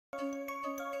As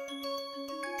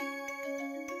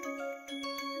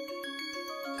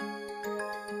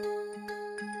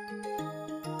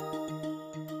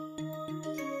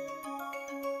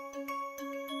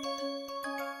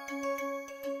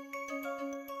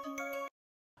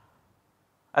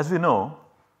we know,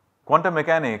 quantum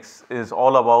mechanics is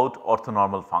all about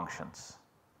orthonormal functions.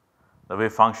 The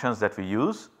wave functions that we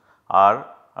use are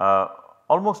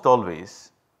almost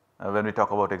always when we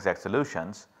talk about exact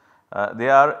solutions, they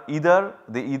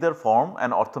either form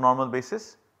an orthonormal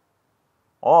basis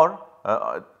or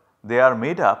they are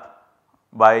made up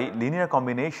by linear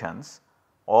combinations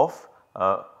of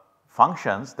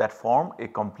functions that form a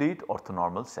complete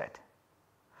orthonormal set.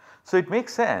 So, it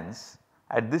makes sense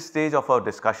at this stage of our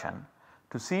discussion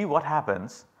to see what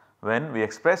happens when we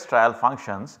express trial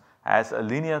functions as a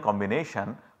linear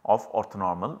combination of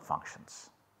orthonormal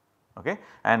functions. Okay?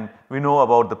 And we know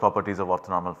about the properties of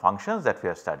orthonormal functions that we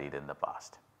have studied in the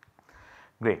past.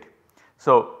 Great.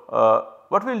 So,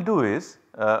 what we will do is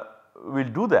we will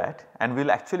do that and we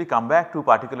will actually come back to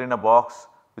particle in a box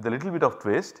with a little bit of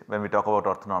twist when we talk about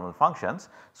orthonormal functions.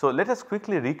 So, let us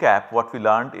quickly recap what we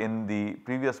learned in the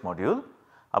previous module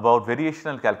about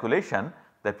variational calculation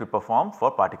that we performed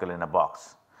for particle in a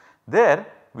box. There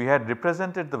we had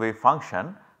represented the wave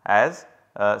function as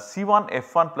C1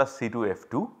 F1 plus C2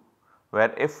 F2, where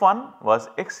F1 was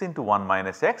x into 1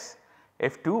 minus x,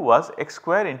 F2 was x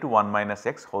square into 1 minus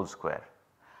x whole square.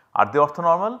 Are they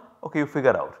orthonormal? Okay, you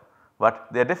figure out, but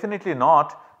they are definitely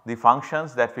not the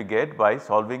functions that we get by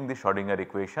solving the Schrodinger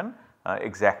equation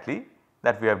exactly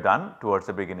that we have done towards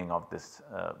the beginning of this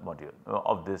module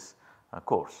of this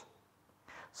course.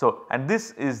 So, and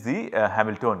this is the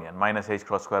Hamiltonian minus h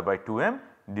cross square by 2m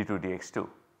d2 dx2.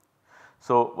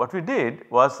 So, what we did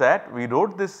was that we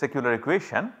wrote this secular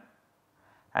equation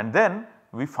and then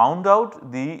we found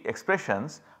out the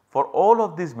expressions for all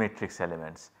of these matrix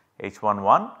elements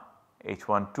H11,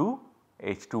 H12,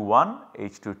 H21,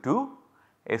 H22,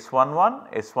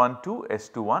 S11, S12,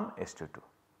 S21, S22.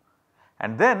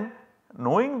 And then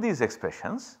knowing these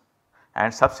expressions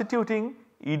and substituting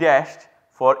E dashed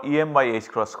for Em by h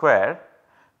cross square,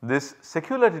 this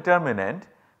secular determinant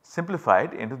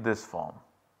simplified into this form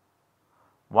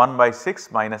 1 by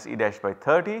 6 minus E dash by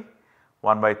 30,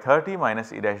 1 by 30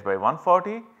 minus E dash by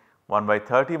 140, 1 by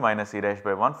 30 minus E dash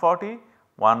by 140,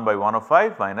 1 by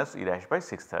 105 minus E dash by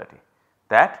 630.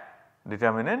 That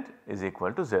determinant is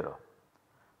equal to 0.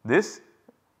 This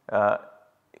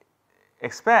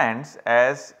expands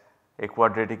as a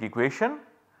quadratic equation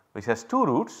which has two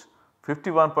roots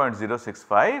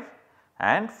 51.065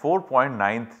 and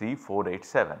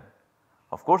 4.93487.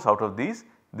 Of course, out of these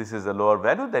this is a lower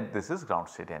value, that this is ground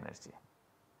state energy.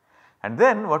 And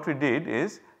then what we did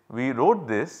is we wrote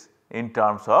this in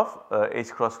terms of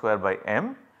h cross square by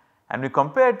m and we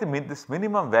compared this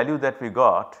minimum value that we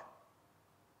got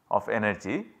of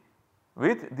energy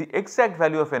with the exact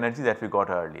value of energy that we got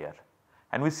earlier,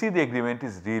 and we see the agreement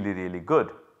is really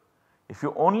good. If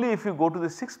you go to the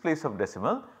 6th place of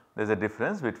decimal, there is a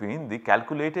difference between the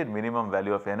calculated minimum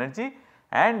value of energy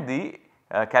and the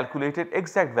calculated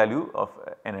exact value of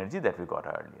energy that we got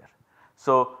earlier.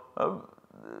 So,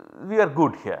 we are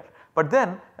good here, but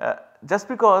then just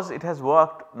because it has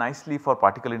worked nicely for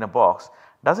particle in a box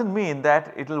does not mean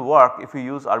that it will work if we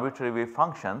use arbitrary wave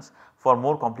functions for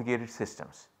more complicated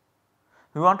systems.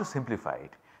 We want to simplify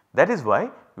it. That is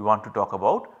why we want to talk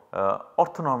about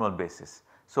orthonormal basis.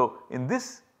 So, in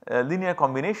this linear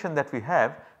combination that we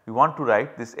have, we want to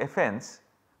write these fn's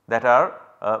that are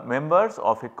members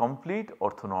of a complete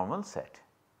orthonormal set.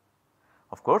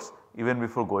 Of course, even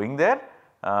before going there,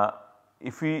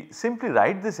 if we simply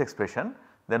write this expression,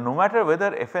 then no matter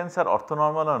whether fn's are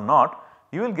orthonormal or not,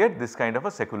 you will get this kind of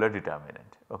a secular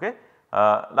determinant. Okay?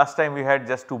 Last time we had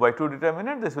just 2 by 2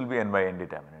 determinant, this will be n by n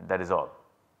determinant, that is all.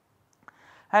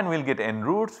 And we will get n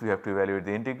roots, we have to evaluate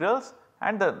the integrals,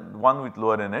 and the one with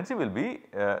lower energy will be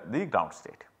the ground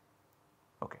state.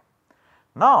 Okay.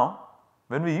 Now,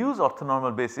 when we use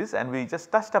orthonormal basis, and we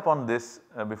just touched upon this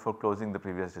before closing the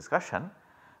previous discussion,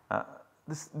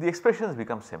 the expressions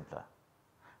become simpler,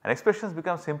 and expressions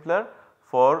become simpler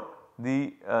for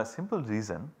the simple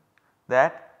reason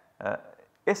that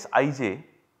Sij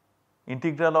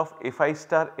integral of fi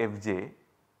star fj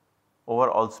over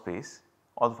all space,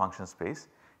 all function space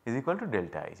is equal to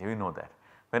delta ij, we know that.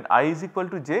 When I is equal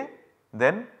to j,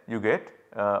 then you get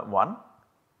 1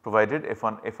 provided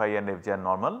f1, fi and fj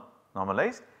are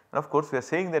normalized, and of course we are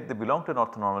saying that they belong to an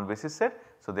orthonormal basis set.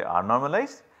 So, they are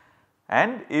normalized,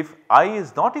 and if I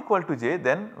is not equal to j,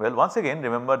 then well, once again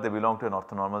remember they belong to an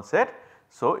orthonormal set.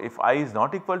 So, if I is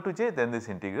not equal to j, then this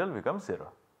integral becomes 0.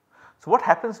 So, what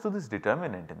happens to this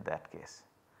determinant in that case?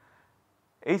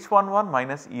 H11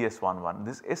 minus ES11,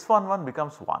 this S11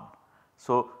 becomes 1.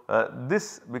 So,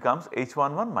 this becomes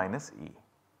H11 minus E.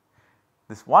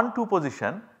 This 1 2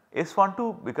 position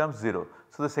S12 becomes 0.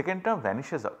 So, the second term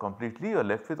vanishes completely, you are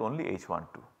left with only H12,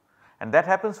 and that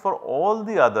happens for all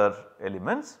the other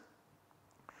elements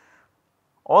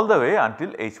all the way until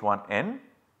H1n,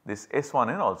 this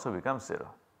S1n also becomes 0.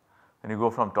 When you go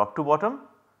from top to bottom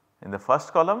in the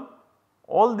first column,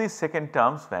 all these second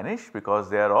terms vanish because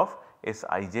they are of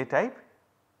Sij type.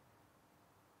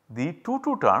 The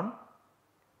 2 term,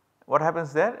 what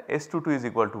happens there? S22 is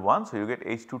equal to 1, so you get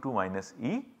H22 minus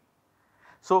E.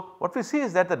 So, what we see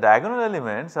is that the diagonal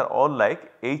elements are all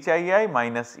like Hii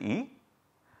minus E,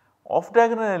 off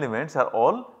diagonal elements are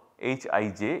all Hij,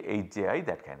 Hji,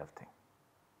 that kind of thing.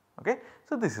 Okay.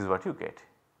 So, this is what you get,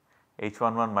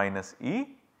 H11 minus E,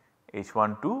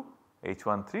 H12,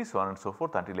 H13, so on and so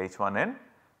forth until H1n.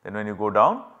 Then when you go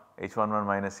down, H11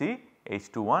 minus E,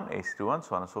 H21, H21,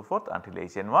 so on and so forth until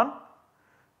Hn1,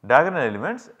 diagonal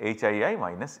elements Hii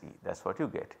minus E, that is what you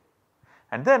get.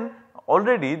 And then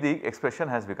already the expression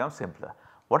has become simpler.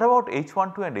 What about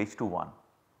H12 and H21?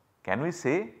 Can we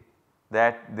say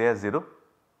that they are 0?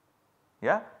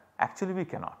 Yeah, actually we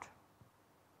cannot.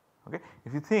 Okay.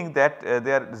 If you think that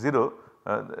they are 0,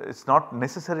 it is not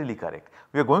necessarily correct.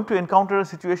 We are going to encounter a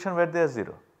situation where they are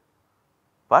 0,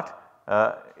 but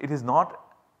it is not,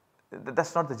 that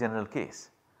is not the general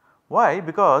case. Why?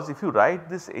 Because if you write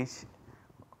this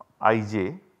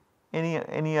Hij, any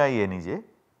I, any j,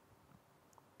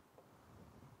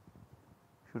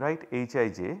 if you write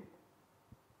Hij,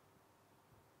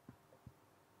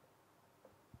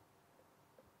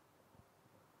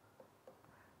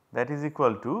 that is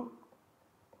equal to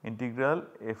integral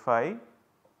Fi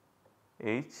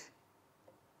H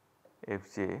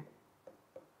Fj.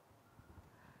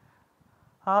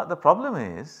 The problem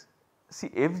is, see,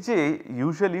 Fj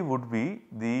usually would be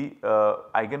the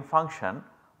eigenfunction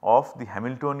of the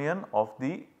Hamiltonian of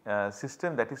the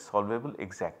system that is solvable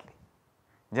exactly.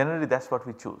 Generally that is what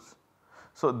we choose.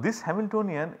 So, this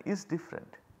Hamiltonian is different,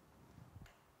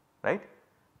 right.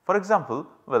 For example,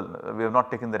 well, we have not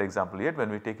taken that example yet,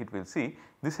 when we take it we will see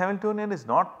this Hamiltonian is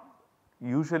not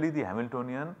usually the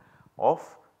Hamiltonian of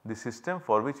the system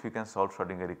for which we can solve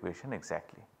Schrodinger equation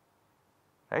exactly,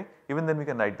 right. Even then we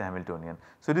can write the Hamiltonian.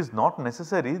 So, it is not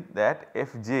necessary that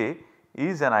Fj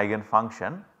is an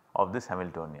eigenfunction of this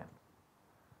Hamiltonian,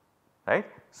 right.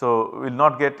 So, we will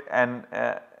not get an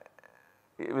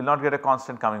we will not get a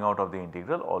constant coming out of the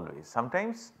integral always,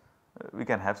 sometimes we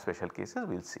can have special cases,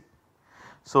 we will see.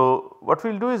 So, what we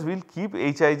will do is we will keep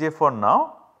Hij for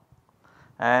now,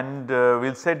 and we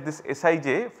will set this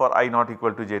Sij for I not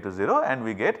equal to j to 0, and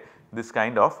we get this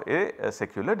kind of a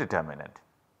secular determinant.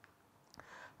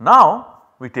 Now,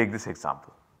 we take this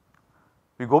example.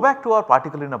 We go back to our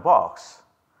particle in a box,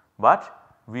 but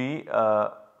we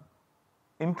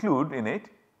include in it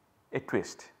a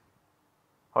twist,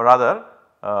 or rather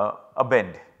a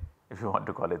bend, if you want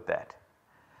to call it that.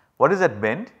 What is that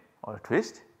bend or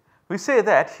twist? We say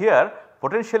that here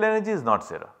potential energy is not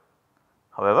 0.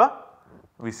 However,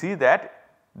 we see that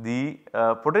the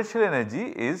potential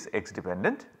energy is x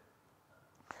dependent.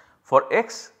 For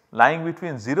x lying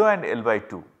between 0 and L by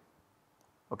 2,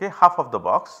 okay, half of the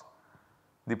box,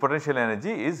 the potential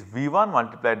energy is V1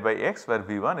 multiplied by x, where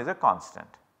V1 is a constant.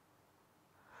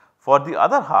 For the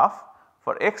other half,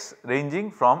 for x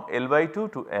ranging from L by 2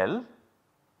 to L,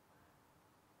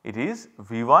 it is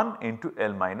V1 into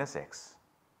L minus x.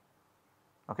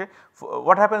 Okay.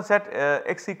 What happens at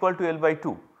x equal to L by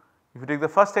 2? If you take the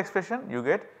first expression, you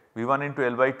get V1 into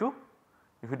L by 2.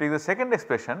 If you take the second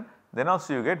expression, then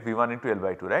also you get V1 into L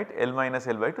by 2, right. L minus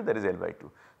L by 2, that is L by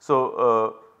 2.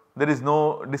 So, there is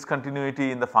no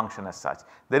discontinuity in the function as such,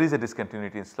 there is a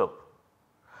discontinuity in slope.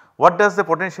 What does the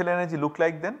potential energy look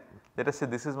like then? Let us say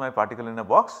this is my particle in a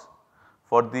box.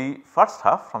 For the first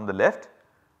half from the left,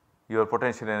 your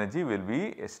potential energy will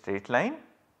be a straight line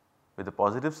with a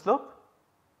positive slope,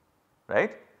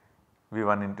 right,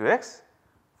 V1 into x.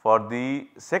 For the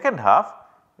second half,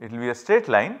 it will be a straight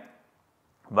line,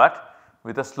 but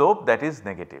with a slope that is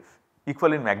negative,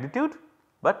 equal in magnitude,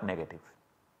 but negative.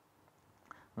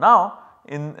 Now,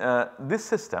 in this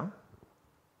system,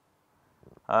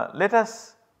 let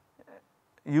us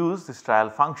use this trial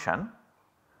function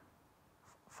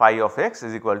phi of x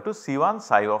is equal to C1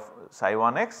 psi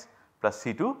 1 x plus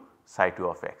C2 psi 2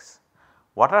 of x.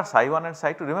 What are psi 1 and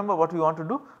psi 2? Remember what we want to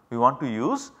do? We want to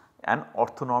use an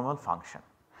orthonormal function,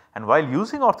 and while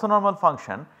using orthonormal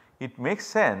function, it makes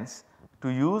sense to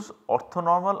use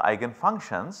orthonormal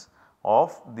eigenfunctions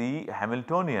of the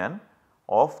Hamiltonian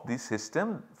of the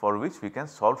system for which we can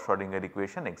solve Schrodinger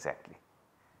equation exactly.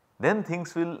 Then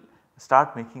things will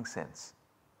start making sense.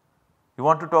 You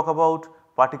want to talk about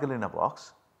particle in a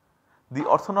box. The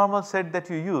orthonormal set that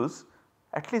you use,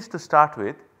 at least to start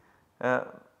with,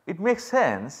 it makes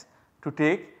sense to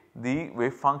take the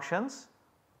wave functions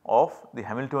of the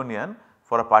Hamiltonian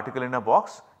for a particle in a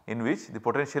box in which the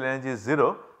potential energy is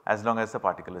 0 as long as the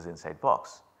particle is inside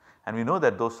box. And we know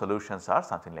that those solutions are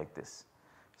something like this: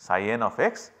 psi n of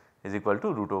x is equal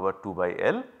to root over 2 by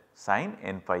L sin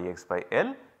n pi x by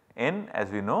L. N, as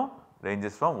we know,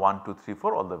 ranges from 1, 2, 3,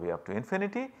 4 all the way up to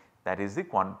infinity, that is the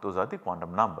those are the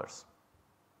quantum numbers.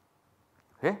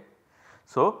 Okay.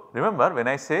 So, remember when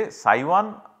I say psi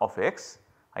 1 of x,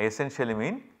 I essentially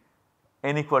mean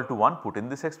n equal to 1 put in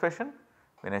this expression.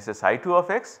 When I say psi 2 of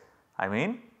x, I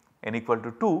mean n equal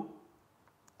to 2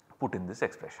 put in this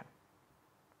expression.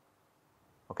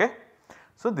 Okay.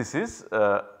 So, this is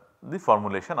the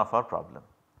formulation of our problem.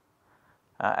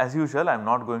 As usual, I am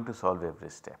not going to solve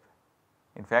every step.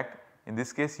 In fact, in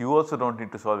this case you also do not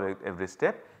need to solve every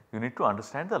step, you need to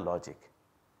understand the logic.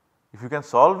 If you can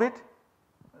solve it,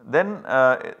 then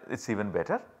it is even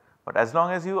better, but as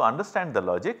long as you understand the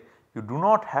logic, you do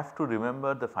not have to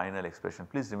remember the final expression.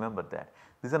 Please remember that.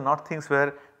 These are not things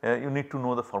where you need to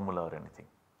know the formula or anything.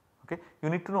 Okay?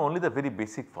 You need to know only the very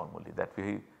basic formulae that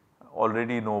we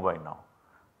already know by now.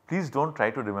 Please do not try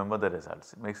to remember the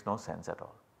results, it makes no sense at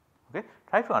all. Okay?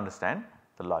 Try to understand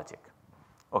the logic.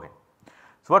 Okay.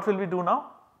 So, what will we do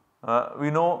now?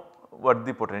 We know what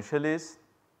the potential is,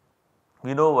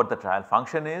 we know what the trial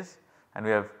function is, and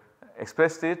we have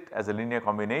expressed it as a linear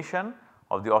combination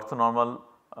of the orthonormal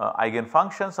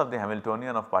eigenfunctions of the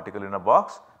Hamiltonian of particle in a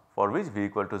box for which V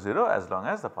equal to 0 as long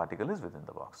as the particle is within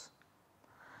the box.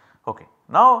 Okay.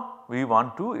 Now, we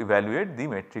want to evaluate the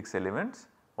matrix elements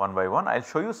one by one. I will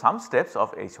show you some steps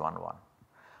of H11.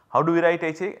 How do we write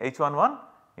H11?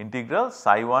 Integral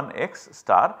psi 1 x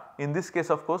star. In this case,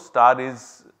 of course, star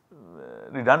is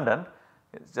redundant,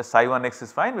 it is just psi 1 x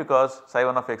is fine because psi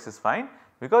 1 of x is fine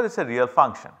because it is a real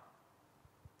function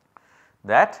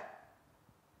that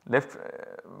left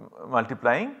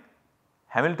multiplying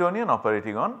Hamiltonian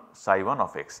operating on psi 1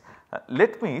 of x.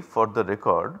 Let me, for the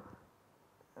record,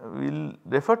 we will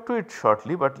refer to it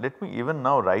shortly, but let me even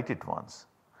now write it once.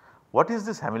 What is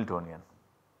this Hamiltonian?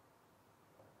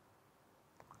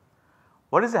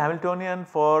 What is the Hamiltonian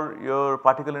for your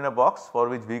particle in a box for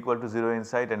which V equal to 0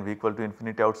 inside and V equal to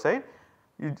infinity outside?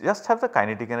 You just have the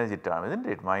kinetic energy term, is not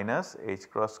it, minus h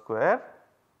cross square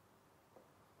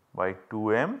by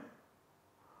 2m,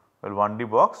 well 1D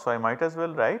box. So, I might as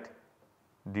well write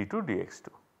d2 dx2.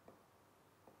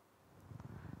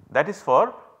 That is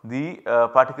for the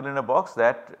particle in a box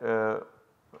that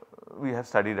we have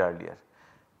studied earlier.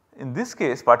 In this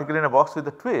case, particle in a box with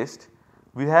a twist,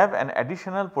 we have an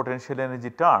additional potential energy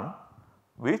term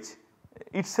which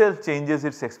itself changes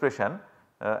its expression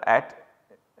at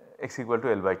x equal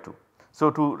to L by 2. So,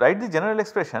 to write the general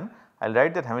expression, I will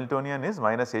write that Hamiltonian is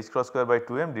minus h cross square by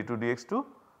 2m d2 dx2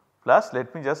 plus,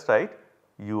 let me just write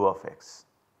u of x.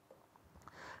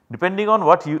 Depending on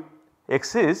what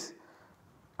x is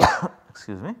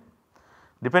excuse me,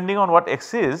 depending on what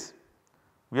x is,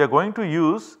 we are going to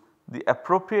use the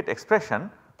appropriate expression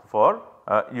for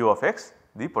u of x,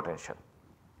 the potential.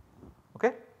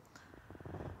 Okay.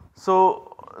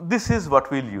 So, this is what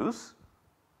we will use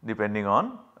depending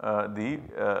on the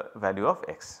value of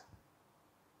x.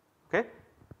 Okay.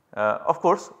 Of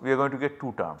course, we are going to get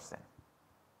 2 terms then,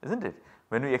 is not it?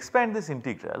 When we expand this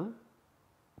integral,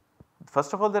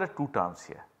 first of all there are 2 terms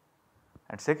here,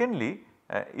 and secondly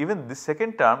even this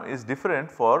second term is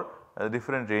different for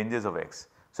different ranges of x.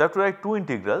 So, I have to write 2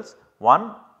 integrals,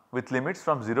 one with limits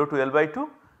from 0 to L by 2,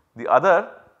 the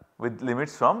other with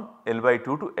limits from L by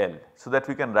 2 to L. So, that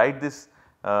we can write this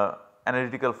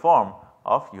analytical form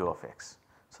of u of x.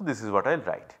 So, this is what I will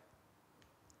write.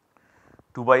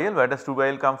 2 by L, where does 2 by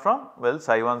L come from? Well,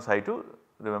 psi 1 psi 2,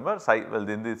 remember psi, well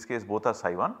in this case both are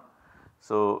psi 1.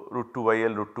 So, root 2 by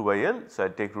L root 2 by L. So, I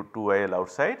will take root 2 by L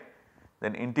outside,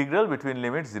 then integral between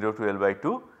limits 0 to L by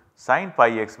 2 sin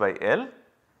pi x by L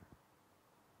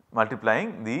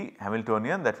multiplying the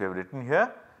Hamiltonian that we have written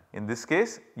here. In this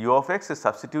case u of x is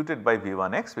substituted by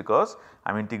V1x because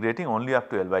I am integrating only up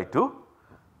to L by 2,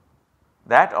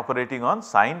 that operating on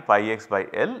sin pi x by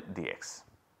L dx.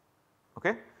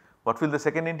 Okay. What will the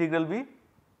second integral be?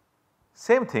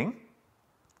 Same thing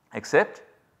except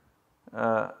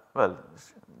well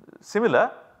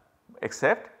similar,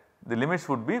 except the limits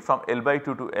would be from L by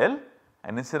 2 to L,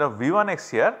 and instead of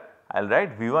V1x here I will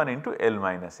write V1 into L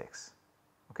minus x.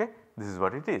 Okay. This is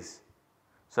what it is.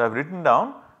 So, I have written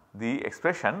down the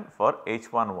expression for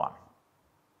H11,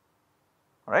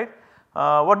 right.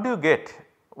 What do you get?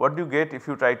 What do you get if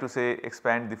you try to say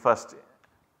expand the first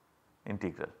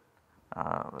integral?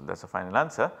 Well, that is a final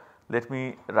answer. Let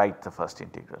me write the first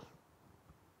integral.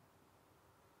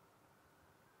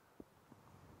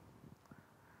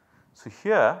 So,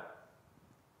 here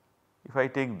if I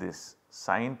take this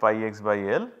sin pi x by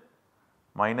L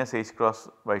minus h cross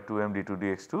by 2m d2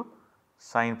 dx to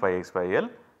sin pi x by L,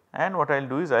 and what I will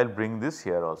do is I will bring this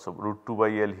here also, root 2 by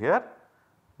L here,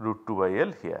 root 2 by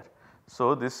L here.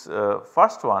 So, this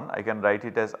first one I can write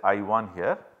it as I1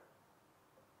 here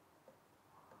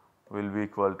will be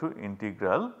equal to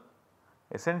integral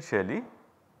essentially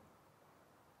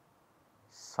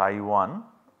psi 1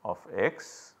 of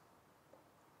x,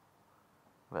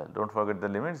 well do not forget the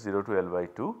limit 0 to L by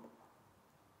 2.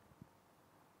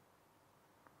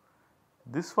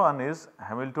 This one is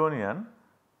Hamiltonian.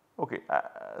 Okay,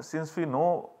 since we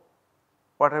know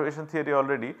perturbation theory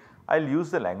already, I will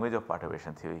use the language of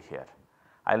perturbation theory here.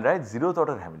 I will write 0th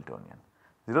order Hamiltonian.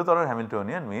 0th order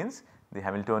Hamiltonian means the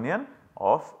Hamiltonian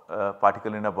of a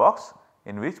particle in a box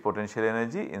in which potential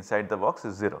energy inside the box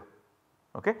is 0.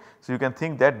 Okay. So, you can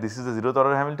think that this is the 0th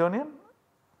order Hamiltonian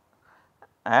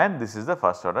and this is the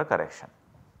first order correction.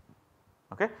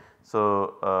 Okay.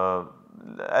 So,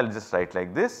 I will just write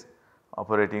like this,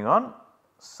 operating on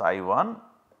psi 1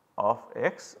 of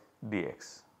x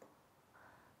dx.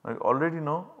 Now, you already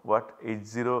know what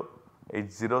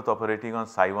H0th operating on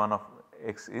psi 1 of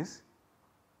x is,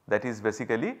 that is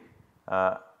basically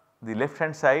the left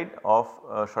hand side of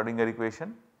Schrodinger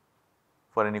equation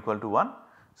for n equal to 1.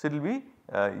 So, it will be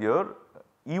your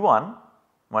E1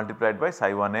 multiplied by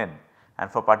psi 1 n,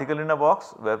 and for particle in a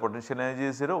box where potential energy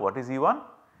is 0, what is E1?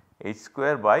 H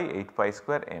square by 8 pi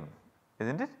square m, is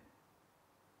not it?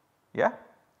 Yeah.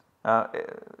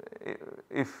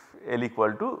 If L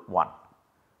equal to 1,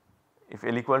 if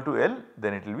L equal to L,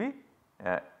 then it will be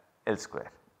L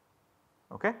square.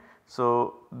 Okay.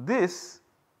 So, this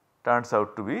turns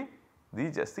out to be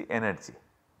just the energy,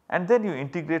 and then you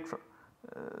integrate from,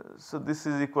 so this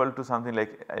is equal to something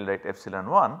like I will write epsilon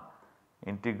 1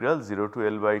 integral 0 to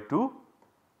L by 2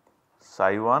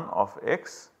 psi 1 of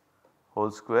x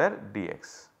whole square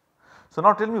dx. So,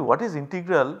 now tell me what is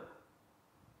integral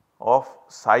of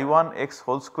psi 1 x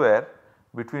whole square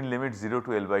between limit 0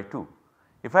 to L by 2.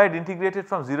 If I had integrated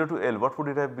from 0 to L, what would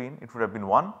it have been? It would have been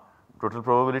 1 total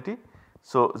probability.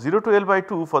 So, 0 to L by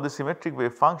 2 for the symmetric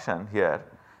wave function here,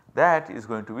 that is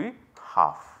going to be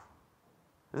half,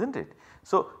 is not it.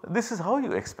 So, this is how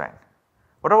you expand.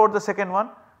 What about the second one?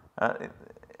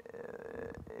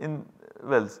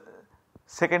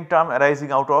 Second term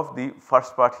arising out of the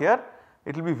first part here,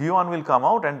 it will be V1 will come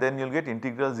out and then you will get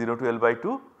integral 0 to L by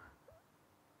 2.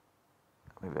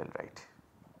 Maybe I will write,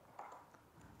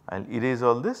 I will erase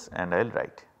all this and I will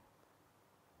write.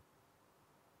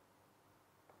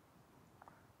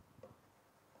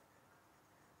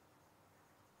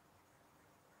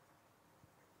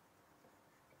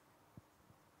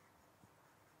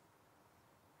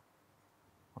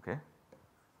 Okay,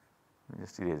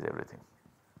 just erase everything.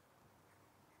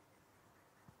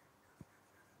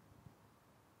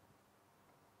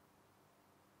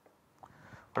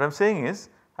 What I am saying is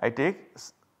I take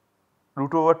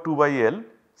root over 2 by L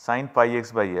sin pi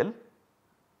x by L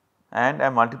and I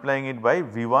am multiplying it by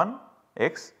V1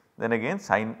 x, then again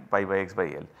sin pi by x by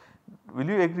L. Will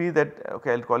you agree that,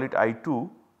 okay, I will call it I2,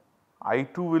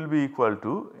 I2 will be equal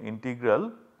to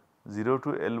integral 0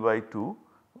 to L by 2,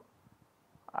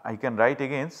 I can write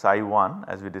again psi 1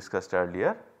 as we discussed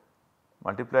earlier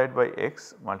multiplied by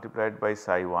x multiplied by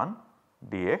psi 1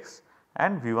 dx,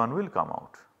 and V1 will come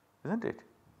out, is not it?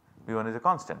 V1 is a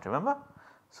constant, remember.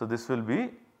 So, this will be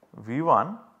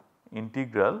V1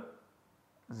 integral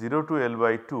 0 to L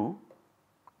by 2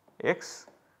 x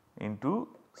into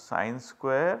sin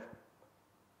square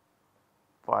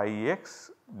pi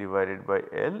x divided by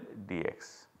L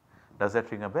dx. Does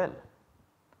that ring a bell,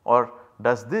 or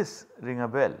does this ring a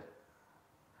bell?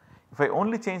 If I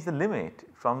only change the limit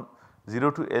from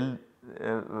 0 to L,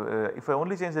 if I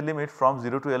only change the limit from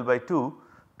 0 to L by 2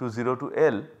 to 0 to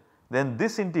L, then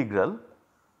this integral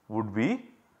would be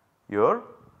your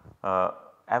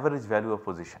average value of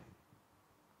position.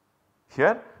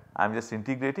 Here I am just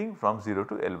integrating from 0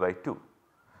 to L by 2.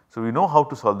 So, we know how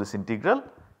to solve this integral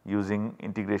using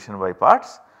integration by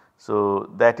parts. So,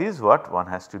 that is what one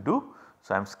has to do.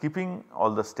 So, I am skipping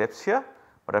all the steps here,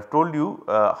 but I have told you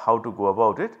how to go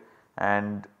about it,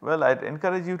 and well, I would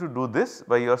encourage you to do this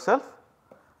by yourself.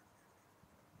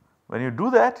 When you do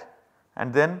that,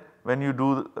 and then when you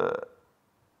do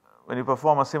when you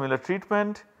perform a similar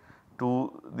treatment to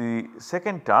the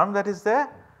second term that is there,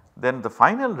 then the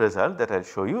final result that I will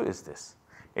show you is this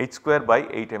h square by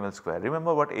 8 ml square.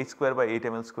 Remember what h square by 8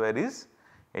 ml square is?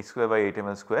 H square by 8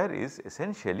 ml square is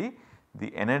essentially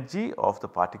the energy of the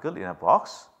particle in a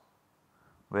box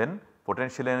when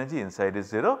potential energy inside is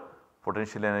 0,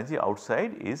 potential energy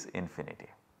outside is infinity.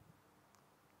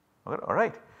 Okay,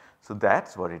 alright. So, that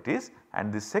is what it is,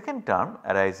 and the second term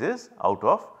arises out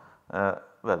of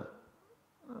well,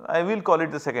 I will call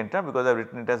it the second term because I have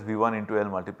written it as V1 into L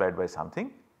multiplied by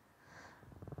something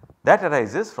that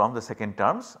arises from the second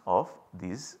terms of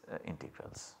these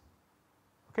integrals.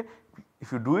 Okay.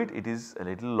 If you do it, it is a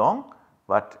little long,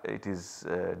 but it is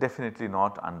definitely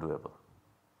not undoable.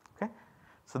 Okay.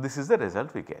 So, this is the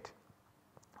result we get.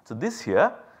 So, this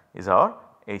here is our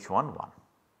H11.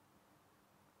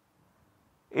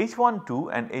 H12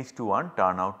 and H21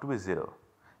 turn out to be 0,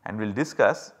 and we will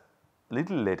discuss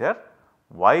little later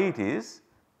why it is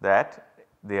that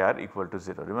they are equal to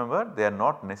 0. Remember, they are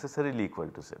not necessarily equal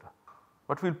to 0,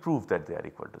 but we will prove that they are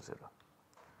equal to 0.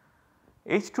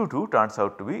 H22 turns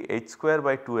out to be h square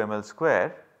by 2 ml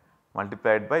square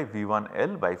multiplied by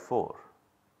V1L by 4.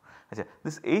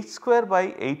 This h square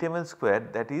by 8 ml square,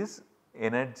 that is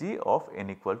energy of n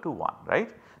equal to 1, right.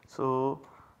 So,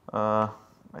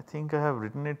 I think I have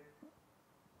written it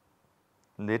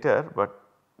later, but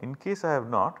in case I have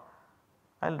not,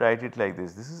 I will write it like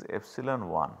this. This is epsilon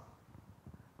 1.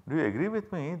 Do you agree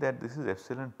with me that this is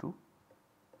epsilon 2?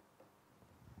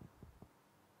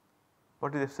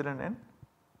 What is epsilon n?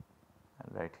 I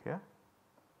will write here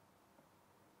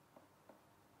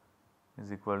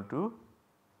is equal to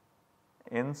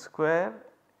n square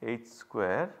h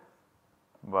square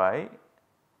by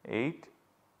 8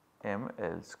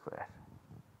 ml square,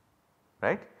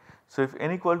 right. So, if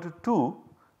n equal to 2,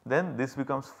 then this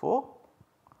becomes 4,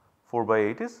 4 by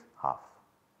 8 is half.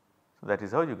 So, that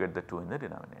is how you get the 2 in the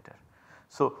denominator.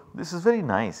 So, this is very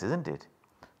nice, is not it?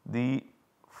 The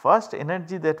first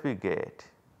energy that we get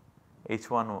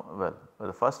H1, well,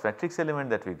 the first matrix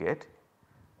element that we get,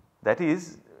 that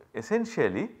is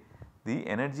essentially the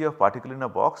energy of particle in a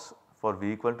box for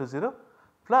V equal to 0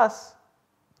 plus,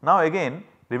 now again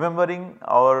remembering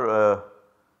our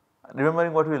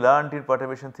remembering what we learned in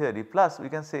perturbation theory, plus we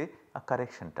can say a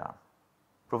correction term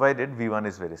provided V1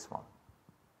 is very small.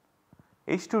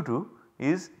 H22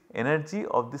 is energy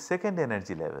of the second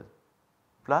energy level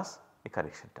plus a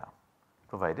correction term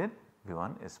provided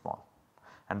V1 is small,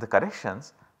 and the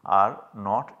corrections are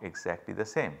not exactly the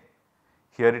same.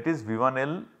 Here it is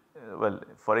V1L, well,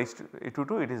 for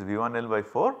H22 it is V1L by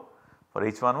 4, for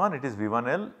H11 it is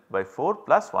V1L by 4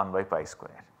 plus 1 by pi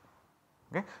square.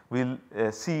 Okay. We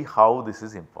will see how this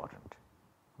is important,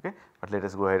 okay. But let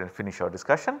us go ahead and finish our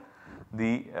discussion.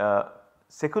 The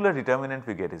secular determinant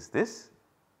we get is this,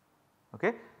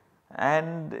 okay,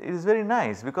 and it is very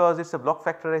nice because it is a block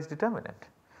factorized determinant.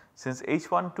 Since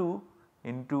H12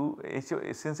 into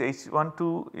since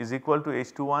H12 is equal to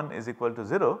H21 is equal to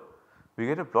 0, we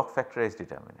get a block factorized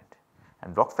determinant,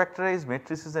 and block factorized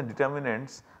matrices and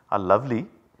determinants are lovely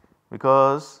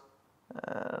because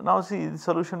now see the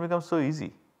solution becomes so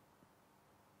easy.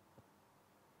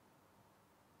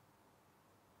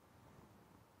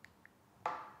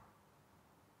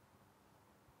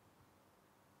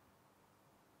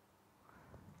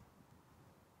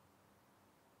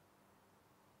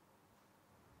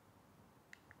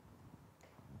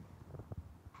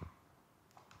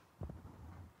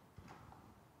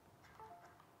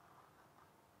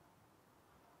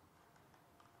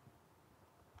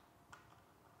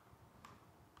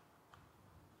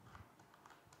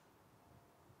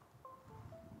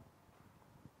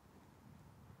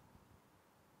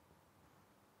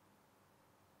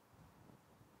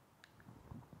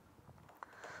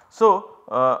 So,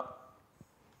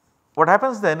 what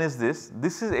happens then is this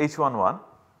is H11,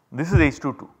 this is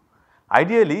H22.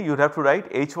 Ideally you would have to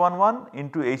write H11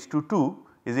 into H22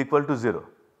 is equal to 0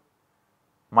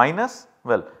 minus,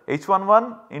 well,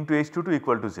 H11 into H22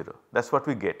 equal to 0, that is what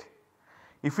we get.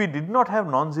 If we did not have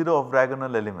non-zero off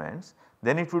diagonal elements,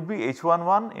 then it would be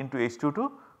H11 into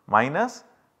H22 minus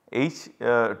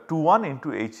H21 into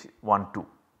H12,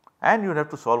 and you would have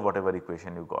to solve whatever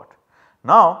equation you got.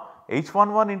 Now,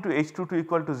 H11 into H22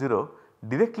 equal to 0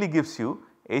 directly gives you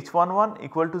H11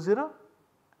 equal to 0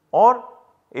 or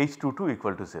H22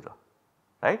 equal to 0,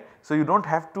 right. So, you do not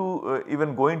have to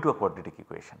even go into a quadratic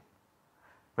equation.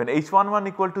 When H11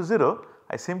 equal to 0,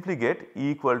 I simply get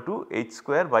E equal to h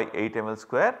square by 8 ml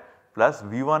square plus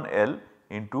V1L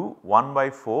into 1 by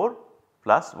 4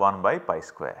 plus 1 by pi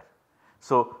square.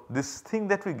 So, this thing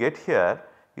that we get here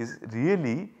is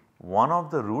really one of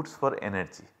the roots for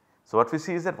energy. So, what we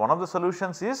see is that one of the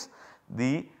solutions is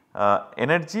the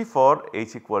energy for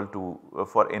h equal to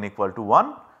for n equal to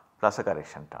 1 plus a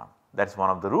correction term. That is one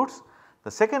of the roots.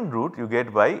 The second root you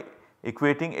get by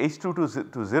equating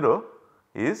H2 to 0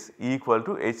 is E equal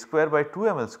to h square by 2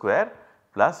 ml square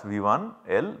plus V1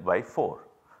 L by 4.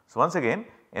 So, once again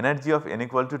energy of n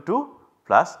equal to 2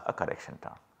 plus a correction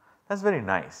term. That is very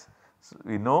nice. So,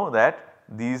 we know that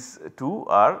these two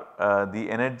are the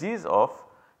energies of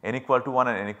n equal to 1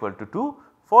 and n equal to 2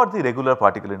 for the regular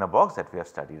particle in a box that we have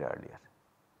studied earlier,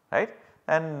 right,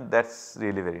 and that is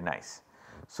really very nice.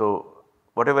 So,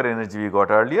 whatever energy we got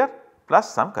earlier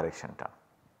plus some correction term.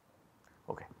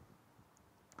 Okay.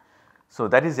 So,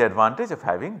 that is the advantage of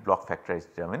having block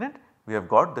factorized determinant. We have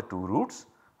got the two roots,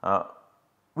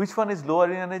 which one is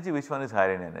lower in energy, which one is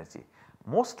higher in energy.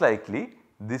 Most likely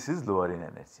this is lower in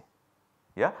energy,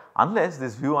 yeah, unless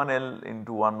this V1L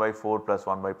into 1 by 4 plus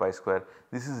 1 by pi square,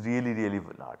 this is really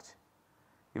large.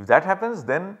 If that happens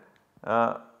then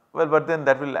well, but then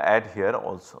that will add here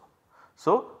also.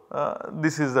 So,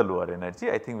 this is the lower energy,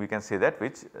 I think we can say that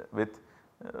with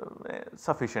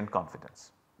sufficient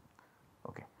confidence.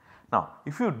 Okay. Now,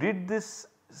 if you did this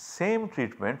same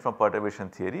treatment from perturbation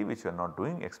theory, which we are not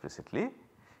doing explicitly,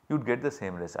 you would get the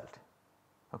same result,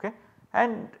 okay.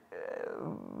 And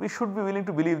we should be willing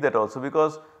to believe that also,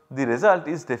 because the result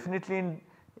is definitely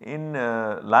in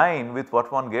line with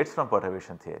what one gets from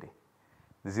perturbation theory.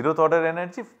 The 0th order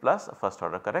energy plus a first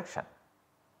order correction,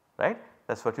 right,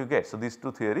 that is what you get. So, these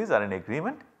two theories are in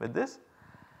agreement with this.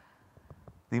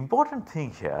 The important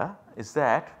thing here is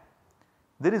that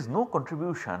there is no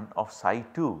contribution of psi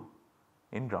 2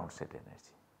 in ground state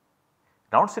energy.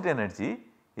 Ground state energy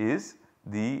is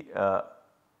the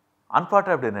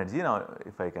unperturbed energy, now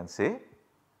if I can say,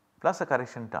 plus a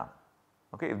correction term.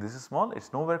 Okay. If this is small, it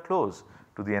is nowhere close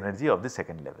to the energy of the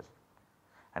second level,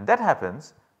 and that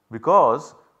happens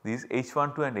because these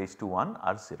H12 and H21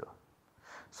 are 0.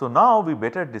 So, now we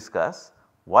better discuss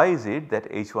why is it that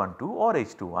H12 or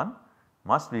H21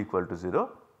 must be equal to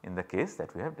 0 in the case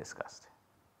that we have discussed.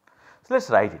 So, let us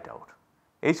write it out.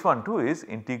 H12 is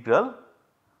integral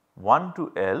 1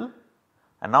 to L,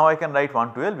 and now I can write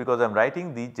 1 to L because I am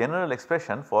writing the general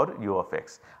expression for u of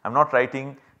x. I am not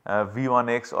writing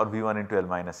V1x or V1 into L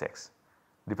minus x.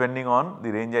 Depending on the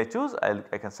range I choose,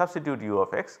 I can substitute u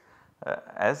of x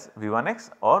as V1x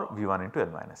or V1 into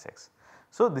L minus x.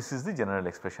 So, this is the general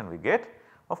expression we get.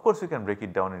 Of course, we can break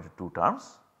it down into two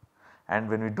terms, and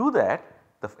when we do that,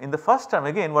 in the first term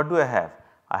again what do I have?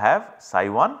 I have psi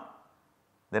 1,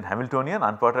 then Hamiltonian,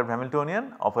 unperturbed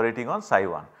Hamiltonian operating on psi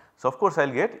 1. So, of course, I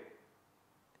will get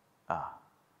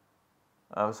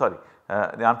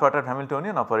the unperturbed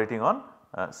Hamiltonian operating on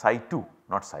psi 2,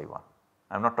 not psi 1.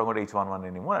 I am not talking about H11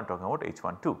 anymore, I am talking about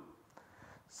H12.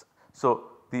 So,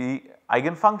 the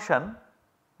eigenfunction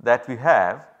that we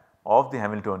have of the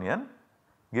Hamiltonian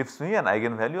gives me an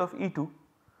eigenvalue of E2.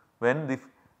 When the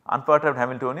unperturbed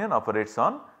Hamiltonian operates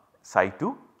on psi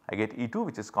 2, I get E2,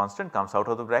 which is constant, comes out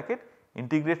of the bracket,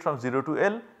 integrate from 0 to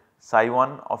L psi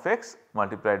 1 of x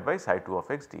multiplied by psi 2 of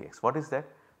x dx. What is that?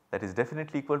 That is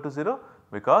definitely equal to 0,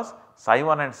 because psi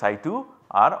 1 and psi 2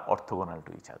 are orthogonal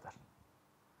to each other.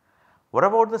 What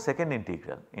about the second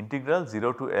integral? Integral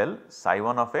 0 to L psi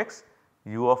 1 of x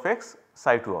u of x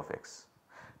psi 2 of x.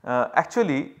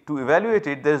 Actually, to evaluate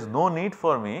it, there is no need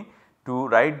for me to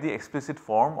write the explicit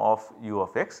form of u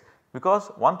of x,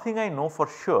 because one thing I know for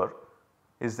sure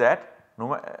is that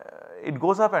it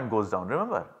goes up and goes down,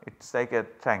 remember, it is like a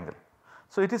triangle.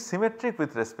 So, it is symmetric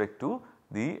with respect to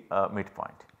the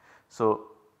midpoint. So,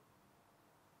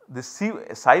 the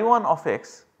psi 1 of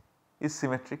x is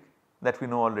symmetric, that we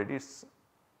know already, it is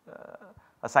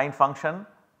a sine function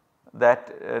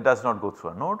that does not go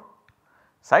through a node.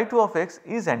 Psi 2 of x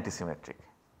is antisymmetric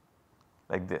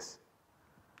like this,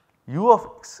 u of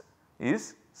x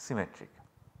is symmetric.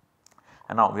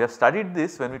 And now we have studied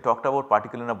this when we talked about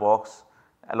particle in a box,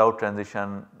 allowed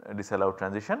transition, disallowed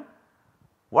transition.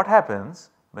 What happens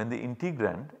when the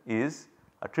integrand is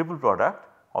a triple product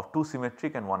of two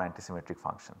symmetric and one antisymmetric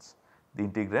functions? The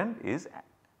integrand is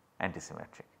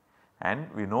antisymmetric, and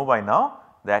we know by now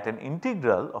that an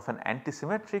integral of an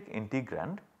antisymmetric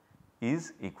integrand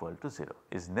is equal to 0,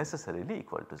 is necessarily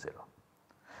equal to 0.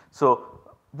 So,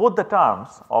 both the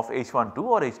terms of H12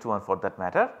 or H21 for that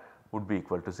matter would be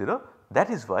equal to 0. That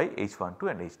is why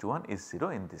H12 and H21 is 0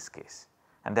 in this case,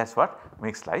 and that is what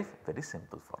makes life very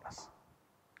simple for us.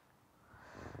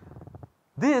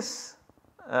 This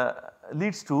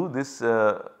leads to this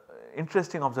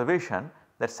interesting observation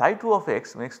that psi 2 of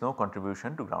x makes no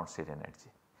contribution to ground state energy,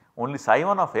 only psi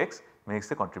 1 of x makes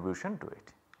a contribution to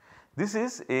it. This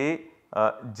is a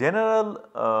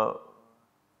general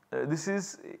this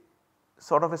is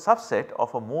sort of a subset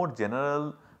of a more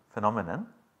general phenomenon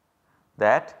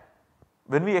that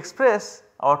when we express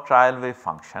our trial wave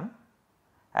function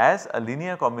as a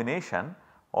linear combination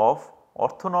of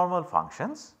orthonormal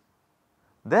functions,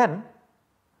 then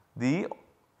the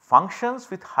functions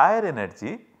with higher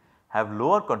energy have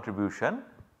lower contribution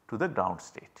to the ground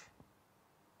state.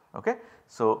 Okay.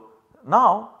 So,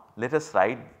 now let us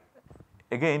write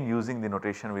again using the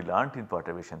notation we learnt in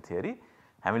perturbation theory.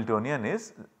 Hamiltonian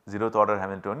is 0th order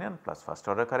Hamiltonian plus first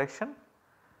order correction.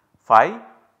 Phi,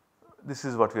 this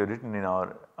is what we have written in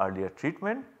our earlier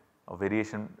treatment of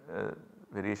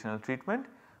variational treatment,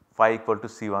 phi equal to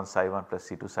C1 psi 1 plus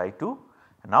C2 psi 2.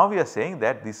 And now we are saying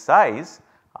that these psi's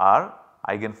are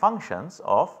eigenfunctions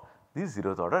of the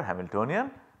 0th order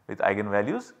Hamiltonian with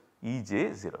eigenvalues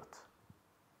Ej 0th.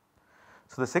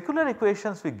 So, the secular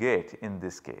equations we get in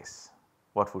this case,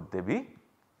 what would they be?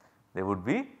 They would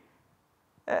be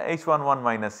H11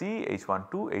 minus E,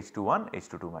 H12, H21,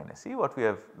 H22 minus E, what we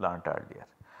have learnt earlier.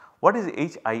 What is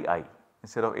HII?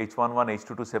 Instead of H11,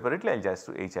 H22 separately, I will just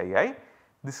do HII.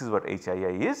 This is what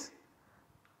HII is,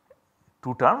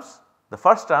 2 terms. The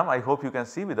first term I hope you can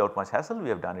see without much hassle, we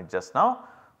have done it just now.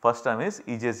 First term is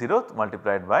Ej 0th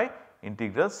multiplied by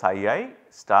integral psi I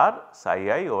star psi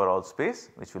I over all space,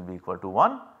 which will be equal to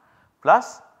 1,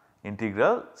 plus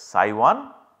integral psi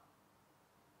 1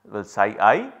 psi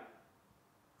I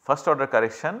first order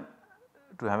correction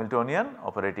to Hamiltonian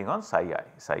operating on psi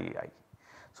I.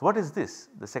 So, what is this?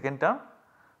 The second term?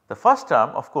 The first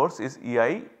term of course is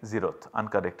Ei 0th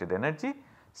uncorrected energy.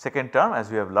 Second term,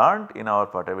 as we have learned in our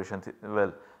perturbation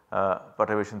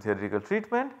theoretical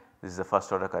treatment, this is the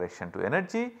first order correction to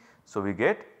energy. So, we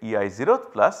get Ei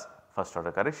 0th plus first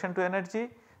order correction to energy.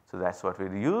 So, that is what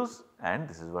we use and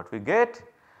this is what we get.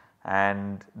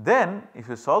 And then if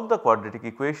you solve the quadratic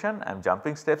equation, I am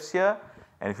jumping steps here,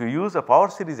 and if you use a power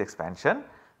series expansion,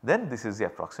 then this is the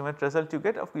approximate result you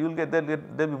get. You will get there will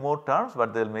be more terms,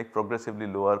 but they will make progressively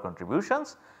lower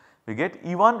contributions. We get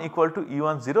E1 equal to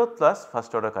E1 0th plus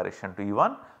first order correction to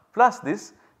E1 plus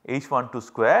this H12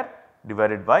 square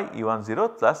divided by E1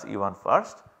 0th plus E1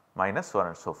 first minus so on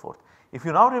and so forth. If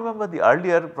you now remember the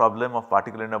earlier problem of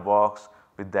particle in a box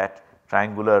with that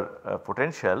triangular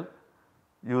potential,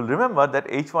 you will remember that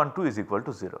H12 is equal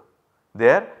to 0.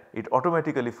 There it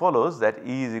automatically follows that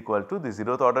E is equal to the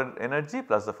 0th order energy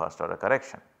plus the first order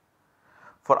correction.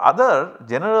 For other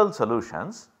general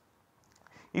solutions,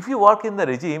 if you work in the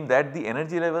regime that the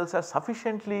energy levels are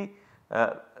sufficiently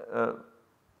the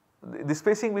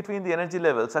spacing between the energy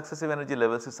levels, successive energy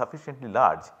levels is sufficiently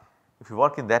large. If you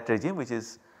work in that regime, which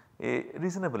is a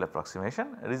reasonable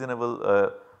approximation, a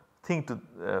reasonable thing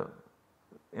to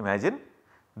imagine,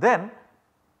 then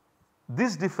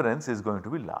this difference is going to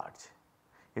be large.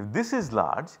 If this is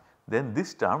large, then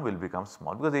this term will become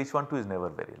small because H12 is never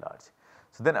very large.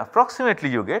 So, then approximately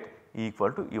you get E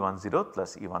equal to E1 0th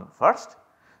plus E1 first.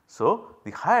 So,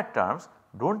 the higher terms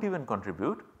do not even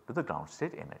contribute to the ground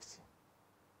state energy.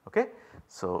 Okay.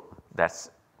 So, that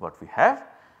is what we have,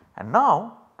 and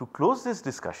now to close this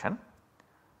discussion,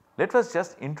 let us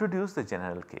just introduce the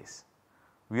general case.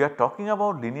 We are talking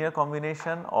about linear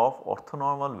combination of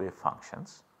orthonormal wave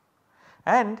functions,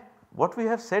 and what we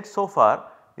have said so far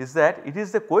is that it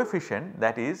is the coefficient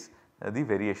that is the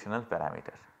variational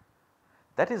parameter.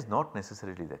 That is not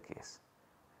necessarily the case.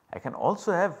 I can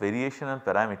also have variational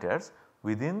parameters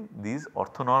within these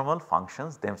orthonormal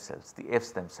functions themselves, the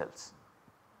f's themselves.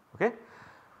 Okay.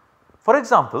 For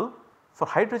example, for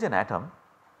hydrogen atom,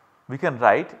 we can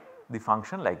write the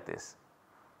function like this,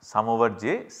 sum over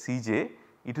j Cj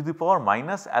e to the power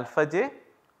minus alpha j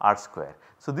r square.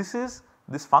 So,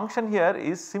 this function here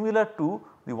is similar to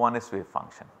the 1s wave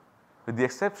function, with the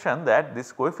exception that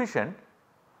this coefficient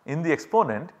in the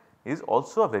exponent is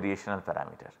also a variational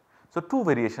parameter. So, 2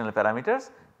 variational parameters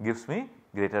gives me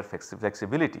greater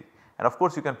flexibility, and of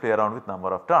course, you can play around with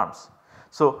number of terms.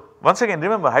 So, once again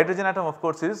remember hydrogen atom of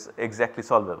course is exactly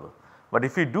solvable, but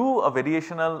if we do a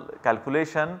variational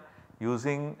calculation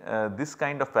using this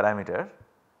kind of parameter,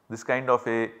 this kind of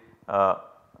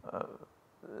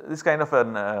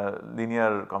a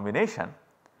linear combination,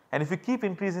 and if we keep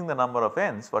increasing the number of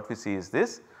n's, what we see is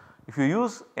this: if you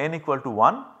use n equal to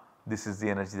 1, this is the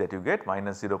energy that you get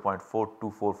minus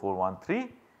 0.424413.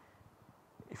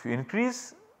 If you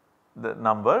increase the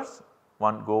numbers,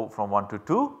 go from 1 to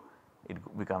 2,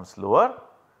 it becomes lower,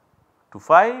 to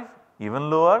 5 even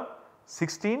lower,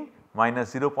 16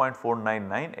 minus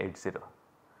 0.49980.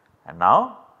 And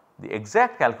now the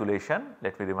exact calculation,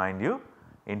 let me remind you,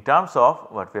 in terms of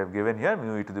what we have given here,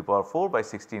 mu e to the power 4 by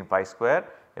 16 pi square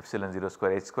epsilon 0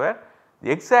 square h square, the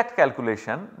exact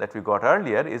calculation that we got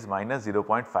earlier is minus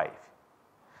 0.5.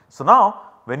 So, now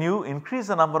when you increase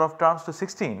the number of terms to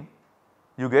 16,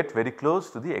 you get very close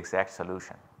to the exact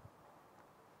solution.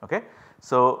 Okay.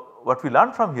 So, what we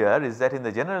learned from here is that in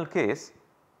the general case,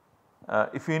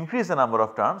 if you increase the number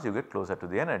of terms, you get closer to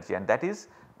the energy, and that is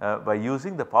by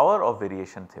using the power of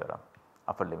variation theorem,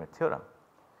 upper limit theorem.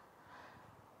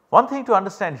 One thing to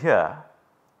understand here,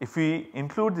 if we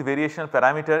include the variational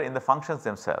parameter in the functions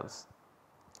themselves,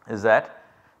 is that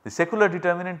the secular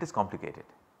determinant is complicated,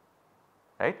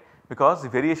 right, because the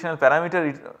variational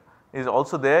parameter is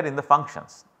also there in the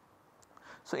functions.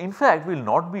 So, in fact, we will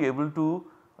not be able to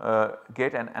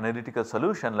get an analytical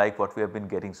solution like what we have been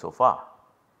getting so far.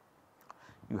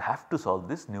 You have to solve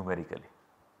this numerically.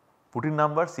 Put in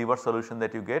numbers, see what solution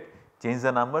that you get, change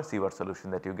the number, see what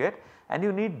solution that you get, and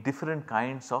you need different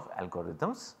kinds of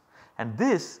algorithms, and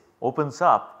this opens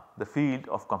up the field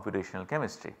of computational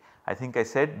chemistry. I think I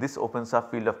said this opens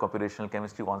up field of computational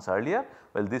chemistry once earlier.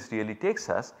 Well, this really takes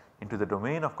us into the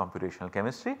domain of computational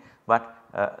chemistry, but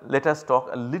let us talk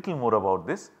a little more about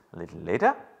this a little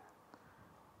later.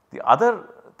 The other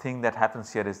thing that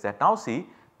happens here is that now see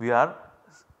we have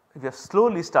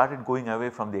slowly started going away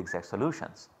from the exact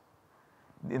solutions.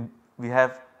 We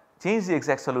have changed the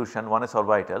exact solution 1s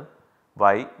orbital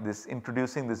by this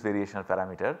introducing this variational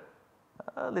parameter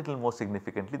a little more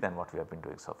significantly than what we have been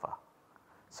doing so far.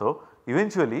 So,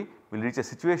 eventually we will reach a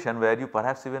situation where you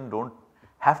perhaps even do not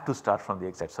have to start from the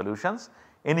exact solutions,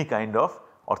 any kind of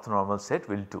orthonormal set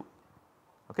will do,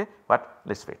 okay, but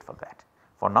let us wait for that.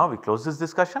 For now we close this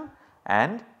discussion,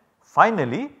 and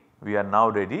finally we are now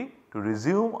ready to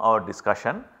resume our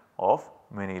discussion of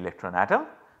many electron atom.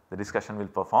 The discussion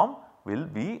will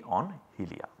be on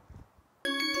helium.